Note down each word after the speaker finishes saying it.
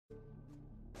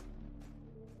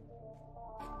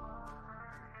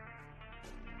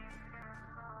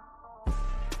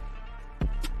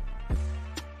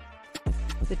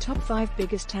The top 5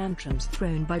 biggest tantrums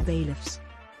thrown by bailiffs.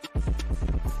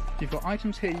 You've got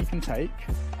items here you can take.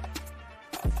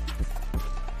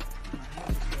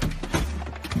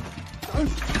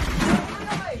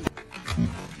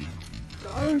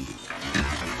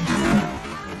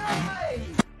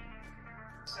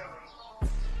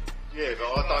 Yeah, but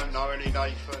I don't know any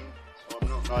Nathan. I'm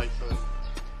not Nathan.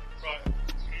 Right,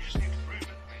 you just need to prove it,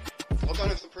 mate. I don't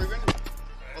have to prove anything.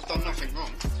 I've done nothing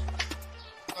wrong.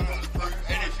 I don't have to prove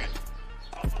anything.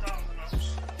 I'll put that on the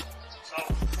notes. So,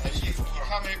 You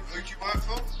come here, who do you work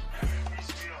for?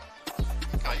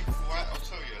 Okay, well, I'll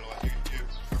tell you, like, you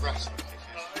harassment.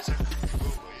 Is it?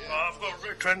 I've got a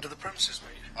writ to enter the premises,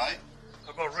 mate. Hey?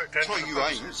 I've got a writ to enter Sorry, the you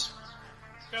premises. ain't.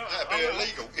 That'd be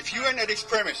illegal. If you enter this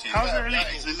premises, How's it that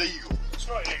illegal? is illegal. It's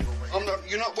not illegal, mate.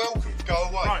 You're not welcome. Go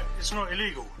away. Right, it's not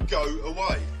illegal. Go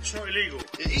away. It's not illegal.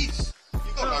 It is.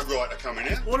 You've got no right to come in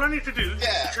here. All I need to do is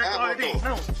Get check out the my ID. door.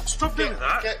 No, stop doing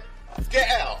that. Get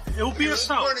out. It'll be You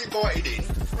assault. weren't invited in.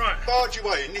 Right. Barge your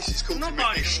way in. This is I'm causing not me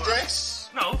barging distress.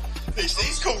 No. This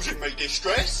is causing me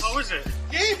distress. Oh, is it?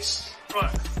 Yes.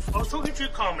 Right. I was talking to you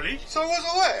calmly. So was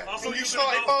I. I thought And you you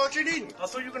started were gonna barging in. I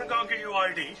thought you were going to go and get your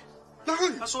ID. No.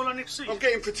 That's all I need to see. I'm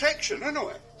getting protection, aren't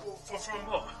I? From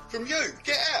what? From you.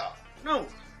 Get out. No.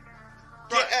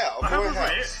 Get out I of my haven't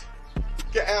read house.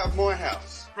 Get out of my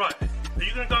house. Right. Are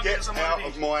you going to go and get some out ID?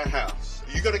 of my house.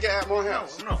 Are you going to get out of my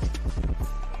house? No, I'm not.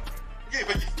 Yeah,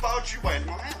 but you barged your way in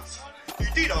my house. You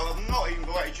did. I've not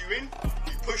invited you in.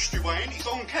 You pushed your way in. It's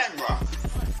on camera.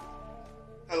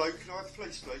 Hello, can I have the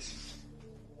police, please?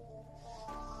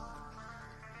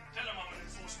 Tell him I'm an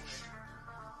enforcement.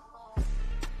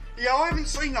 Yeah, I haven't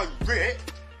seen no writ.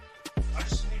 I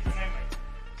just need your name,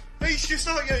 mate. He's just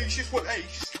like, yeah, he's just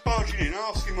barging in,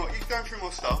 asking what, he's going through my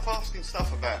stuff, asking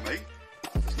stuff about me.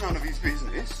 It's none of his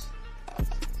business.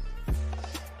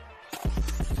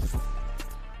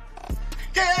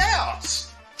 Get out!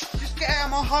 Just get out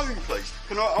of my home, please.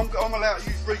 I'm allowed to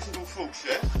use reasonable force,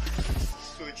 yeah?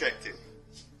 To eject him.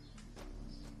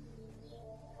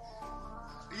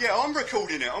 Yeah, I'm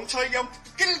recording it. I'm telling you,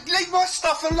 leave my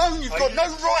stuff alone. You've got no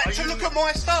right to look at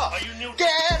my stuff. Are you new? Get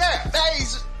out! That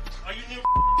is. Are you new?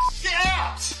 Get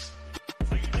out!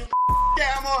 Are you new? Get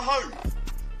out of my home.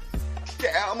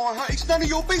 Get out of my home. It's none of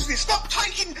your business. Stop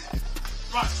taking.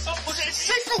 Right, stop pushing It's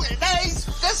secret.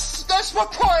 That's my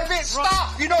private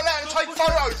stuff. You're not allowed to take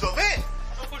photos of it.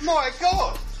 My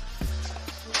God.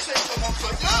 Send someone to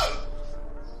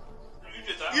you. You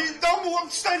did that. You done what I'm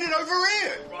standing over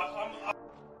here. Right,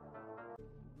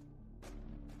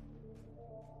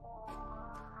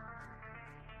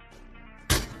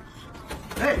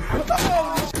 Hey!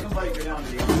 Oh! Somebody go down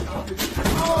to the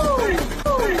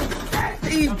Oh!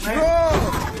 He's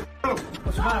drunk!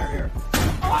 What's the matter here?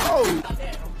 Oh!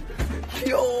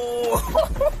 Yo!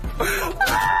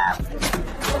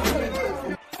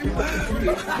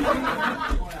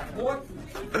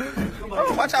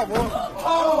 Oh, watch out, boy!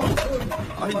 Oh!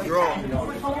 He's drunk.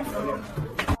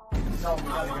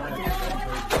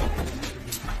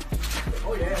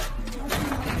 Oh, yeah.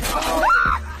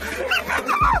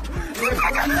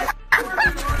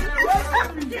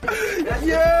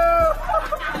 Yeah!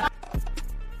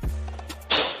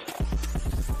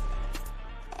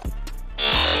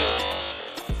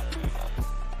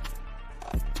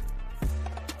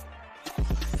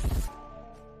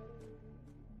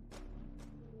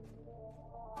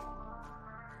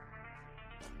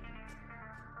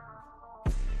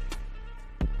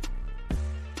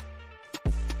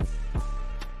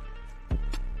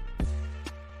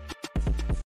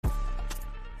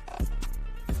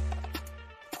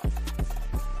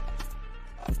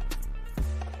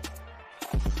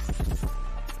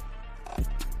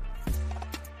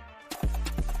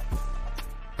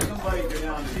 Somebody go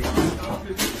down to the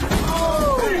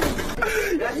Oh!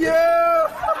 Yeah!